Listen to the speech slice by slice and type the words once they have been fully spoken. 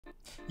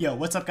Yo,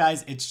 what's up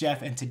guys? It's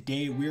Jeff, and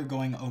today we're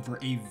going over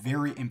a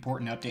very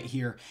important update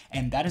here,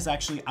 and that is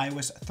actually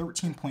iOS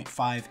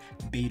 13.5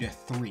 Beta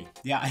 3.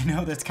 Yeah, I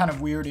know that's kind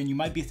of weird, and you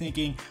might be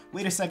thinking,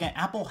 wait a second,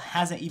 Apple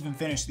hasn't even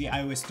finished the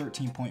iOS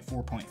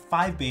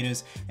 13.4.5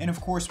 betas, and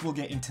of course we'll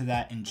get into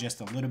that in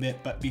just a little bit,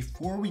 but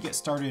before we get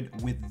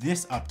started with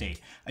this update,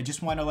 I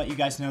just want to let you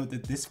guys know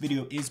that this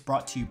video is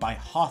brought to you by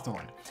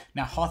Hawthorne.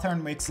 Now,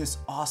 Hawthorne makes this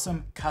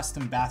awesome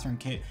custom bathroom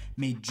kit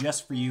made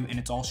just for you, and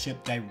it's all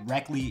shipped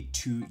directly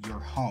to your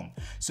home.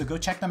 So go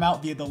check them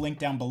out via the link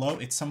down below.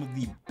 It's some of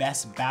the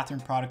best bathroom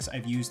products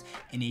I've used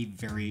in a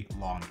very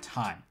long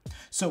time.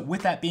 So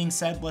with that being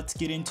said, let's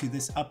get into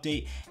this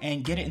update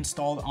and get it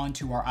installed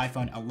onto our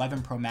iPhone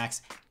 11 Pro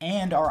Max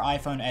and our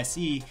iPhone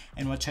SE,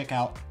 and we'll check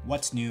out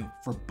what's new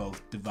for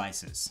both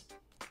devices.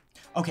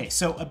 Okay,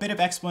 so a bit of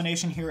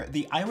explanation here.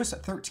 The iOS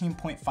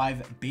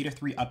 13.5 Beta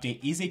 3 update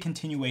is a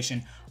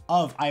continuation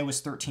of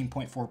iOS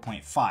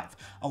 13.4.5.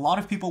 A lot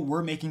of people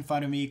were making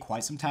fun of me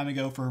quite some time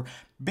ago for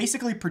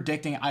basically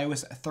predicting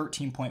iOS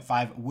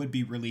 13.5 would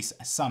be released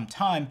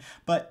sometime,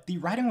 but the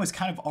writing was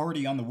kind of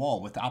already on the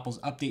wall with Apple's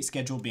update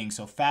schedule being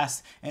so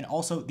fast and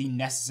also the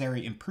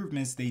necessary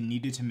improvements they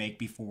needed to make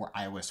before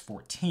iOS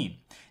 14.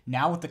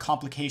 Now with the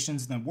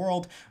complications in the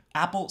world,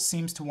 Apple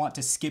seems to want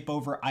to skip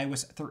over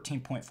iOS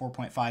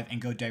 13.4.5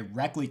 and go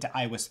directly to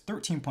iOS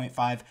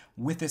 13.5,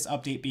 with this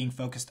update being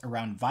focused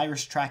around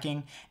virus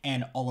tracking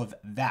and all of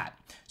that.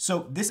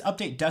 So this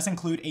update does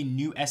include a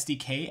new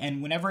SDK,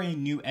 and whenever a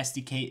new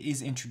SDK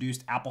is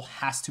introduced, Apple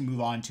has to move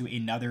on to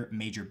another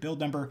major build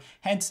number.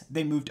 Hence,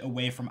 they moved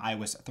away from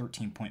iOS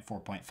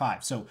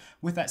 13.4.5. So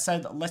with that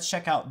said, let's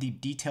check out the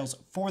details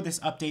for this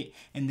update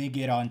and then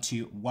get on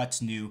to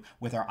what's new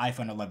with our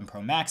iPhone 11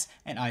 Pro Max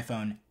and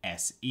iPhone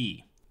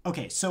SE.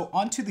 Okay, so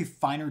onto the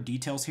finer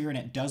details here, and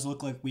it does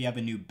look like we have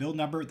a new build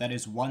number that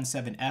is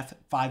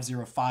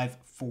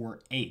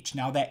 17F5054H.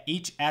 Now that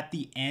H at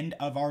the end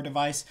of our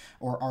device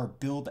or our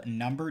build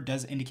number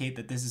does indicate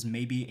that this is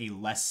maybe a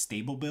less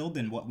stable build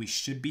than what we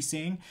should be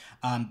seeing,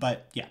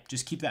 but yeah,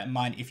 just keep that in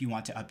mind if you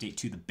want to update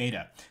to the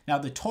beta. Now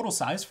the total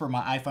size for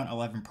my iPhone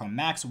 11 Pro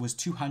Max was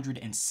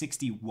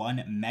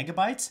 261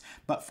 megabytes,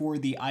 but for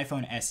the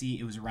iPhone SE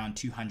it was around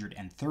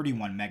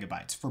 231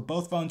 megabytes. For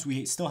both phones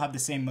we still have the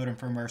same modem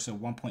firmware, so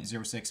 1.06.00.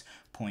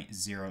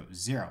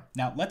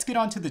 Now let's get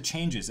on to the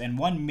changes, and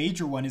one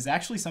major one is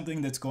actually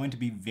something that's going to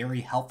be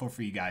very helpful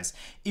for you guys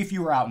if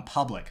you are out in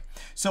public.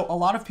 So a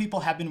lot of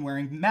people have been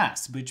wearing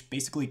masks, which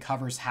basically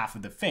covers half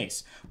of the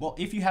face. Well,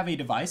 if you have a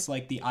device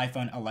like the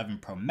iPhone 11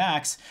 Pro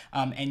Max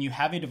and you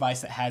have a device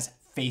that has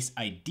Face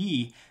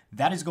ID,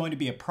 that is going to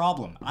be a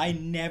problem. I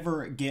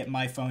never get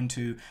my phone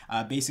to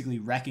basically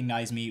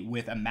recognize me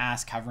with a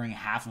mask covering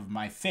half of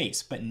my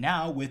face. But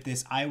now with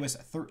this iOS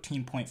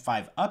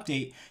 13.5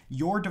 update,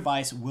 your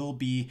device will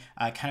be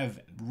kind of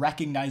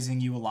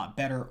recognizing you a lot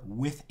better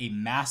with a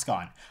mask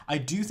on. I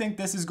do think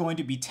this is going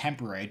to be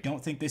temporary. I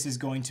don't think this is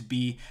going to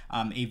be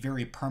a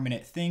very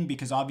permanent thing,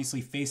 because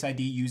obviously Face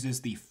ID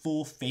uses the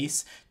full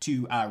face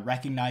to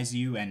recognize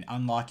you and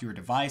unlock your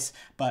device.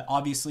 But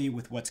obviously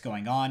with what's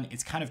going on,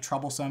 it's kind of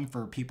troublesome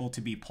for people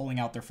to be pulling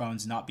out their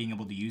phones, not being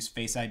able to use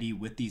Face ID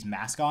with these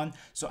masks on.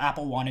 So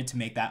Apple wanted to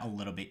make that a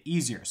little bit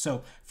easier.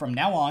 So from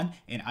now on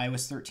in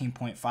iOS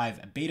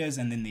 13.5 betas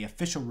and then the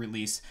official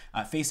release,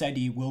 Face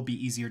ID will be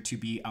easier to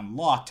be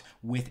unlocked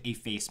with a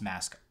face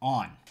mask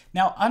on.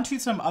 Now onto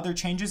some other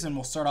changes, and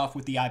we'll start off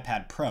with the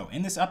iPad Pro.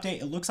 In this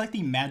update, it looks like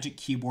the Magic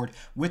Keyboard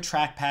with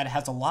trackpad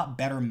has a lot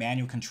better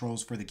manual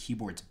controls for the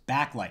keyboard's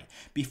backlight.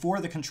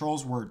 Before, the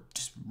controls were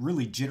just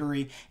really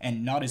jittery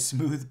and not as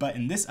smooth, but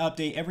in this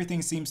update,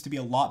 everything seems to be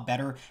a lot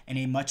better and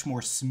a much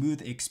more smooth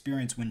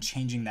experience when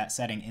changing that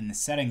setting in the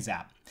Settings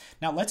app.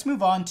 Now let's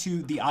move on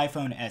to the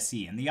iPhone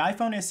SE, and the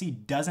iPhone SE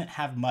doesn't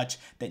have much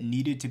that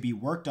needed to be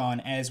worked on,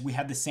 as we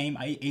have the same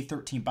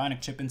A13 Bionic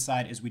chip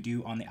inside as we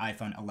do on the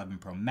iPhone 11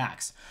 Pro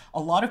Max.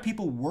 A lot of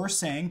people were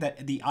saying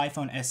that the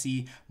iPhone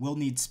SE will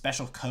need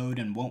special code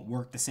and won't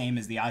work the same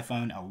as the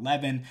iPhone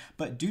 11,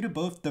 but due to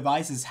both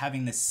devices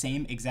having the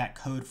same exact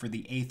code for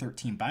the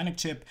A13 Bionic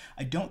chip,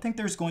 I don't think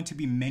there's going to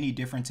be many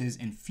differences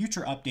in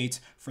future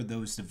updates for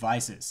those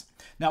devices.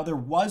 Now there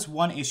was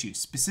one issue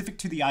specific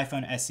to the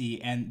iPhone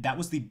SE, and that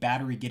was the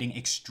battery getting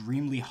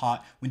extremely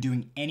hot when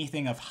doing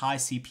anything of high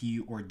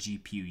CPU or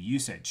GPU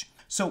usage.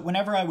 So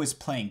whenever I was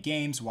playing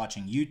games,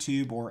 watching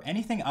YouTube, or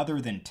anything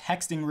other than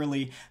texting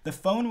really, the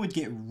phone would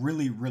get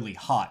really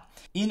hot.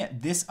 In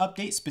this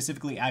update,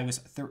 specifically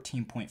iOS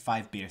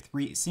 13.5 Beta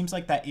 3, it seems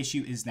like that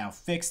issue is now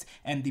fixed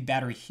and the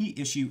battery heat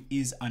issue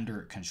is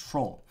under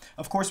control.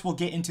 Of course, we'll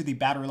get into the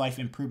battery life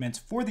improvements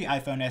for the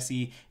iPhone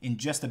SE in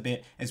just a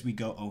bit as we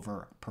go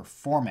over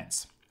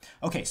performance.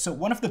 Okay, so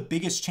one of the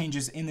biggest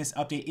changes in this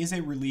update is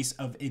a release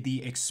of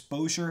the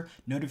exposure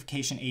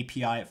notification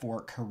API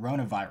for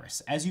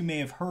coronavirus. As you may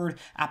have heard,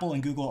 Apple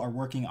and Google are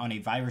working on a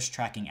virus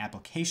tracking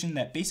application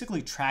that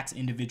basically tracks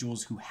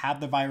individuals who have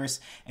the virus,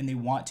 and they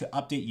want to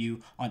update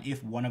you on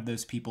if one of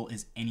those people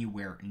is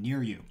anywhere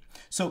near you.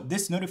 So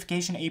this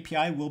notification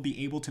API will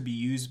be able to be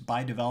used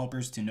by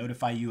developers to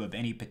notify you of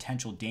any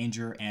potential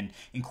danger and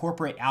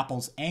incorporate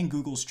Apple's and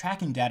Google's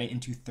tracking data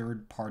into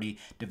third-party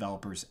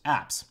developers'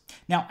 apps.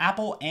 Now,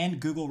 Apple and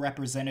Google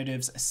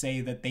representatives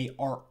say that they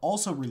are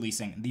also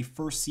releasing the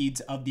first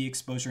seeds of the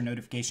exposure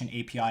notification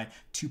API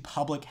to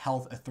public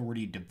health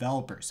authority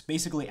developers.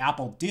 Basically,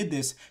 Apple did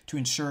this to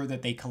ensure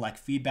that they collect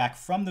feedback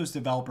from those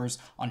developers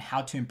on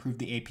how to improve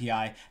the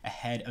API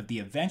ahead of the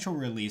eventual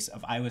release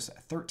of iOS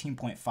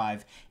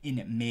 13.5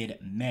 in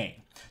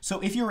mid-May. So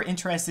if you're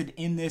interested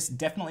in this,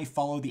 definitely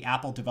follow the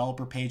Apple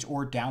developer page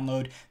or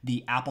download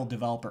the Apple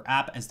developer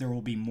app, as there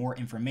will be more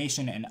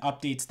information and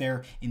updates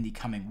there in the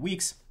coming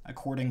weeks.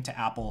 According to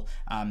Apple,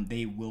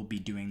 they will be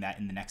doing that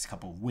in the next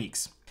couple of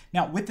weeks.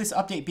 Now, with this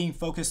update being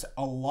focused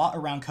a lot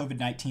around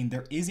COVID-19,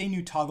 there is a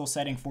new toggle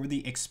setting for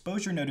the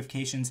exposure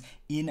notifications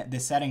in the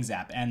Settings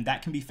app, and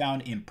that can be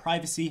found in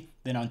Privacy,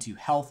 then onto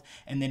Health,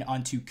 and then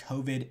onto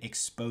COVID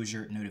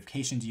exposure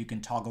notifications. You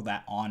can toggle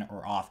that on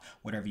or off,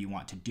 whatever you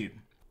want to do.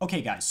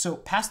 Okay guys, so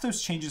past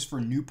those changes for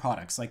new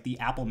products like the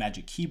Apple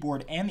Magic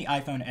Keyboard and the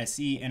iPhone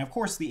SE, and of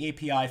course the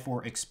API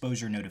for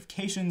exposure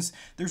notifications,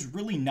 there's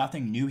really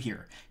nothing new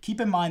here. Keep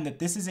in mind that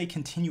this is a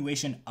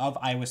continuation of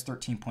iOS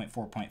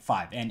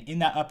 13.4.5, and in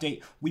that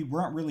update, we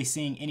weren't really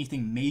seeing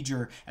anything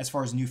major as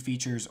far as new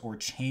features or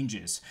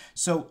changes.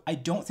 So I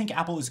don't think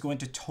Apple is going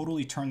to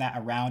totally turn that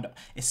around,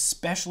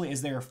 especially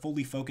as they are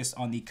fully focused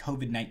on the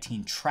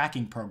COVID-19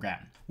 tracking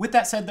program. With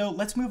that said though,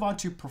 let's move on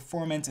to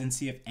performance and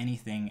see if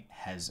anything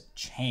has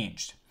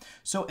changed.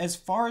 So as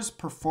far as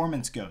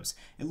performance goes,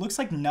 it looks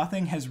like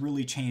nothing has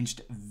really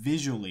changed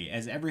visually,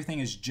 as everything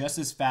is just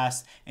as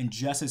fast and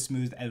just as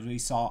smooth as we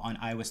saw on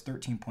iOS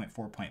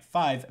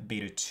 13.4.5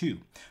 Beta 2.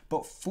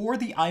 But for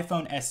the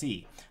iPhone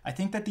SE, I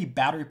think that the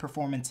battery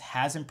performance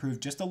has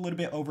improved just a little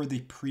bit over the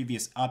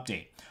previous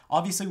update.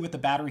 Obviously, with the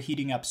battery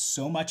heating up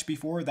so much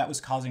before, that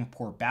was causing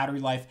poor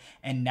battery life,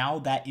 and now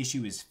that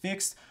issue is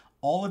fixed.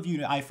 All of you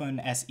iPhone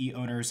SE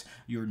owners,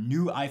 your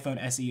new iPhone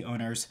SE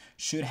owners,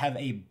 should have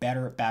a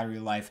better battery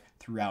life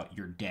throughout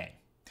your day.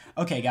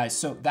 Okay guys,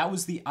 so that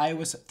was the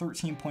iOS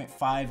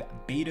 13.5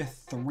 Beta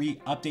 3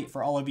 update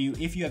for all of you.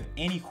 If you have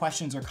any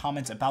questions or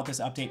comments about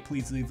this update,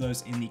 please leave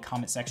those in the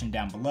comment section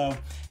down below.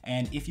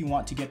 And if you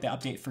want to get the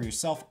update for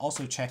yourself,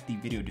 also check the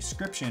video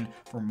description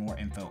for more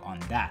info on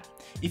that.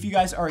 If you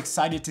guys are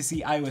excited to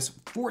see iOS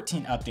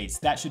 14 updates,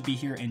 that should be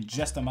here in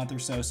just a month or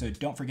so, so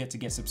don't forget to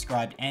get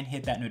subscribed and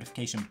hit that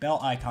notification bell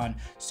icon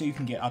so you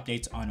can get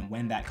updates on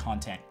when that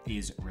content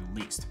is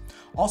released.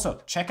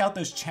 Also, check out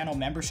those channel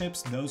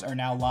memberships. Those are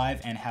now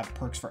live and have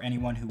perks for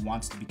anyone who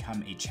wants to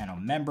become a channel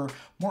member.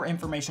 More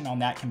information on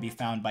that can be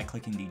found by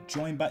clicking the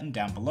join button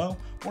down below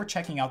or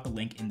checking out the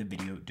link in the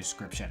video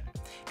description.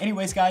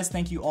 Anyways guys,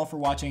 thank you all for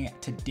watching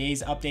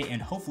today's update,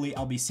 and hopefully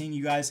I'll be seeing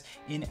you guys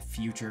in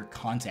future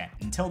content.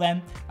 Until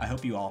then, I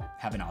hope you all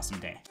have an awesome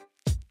day.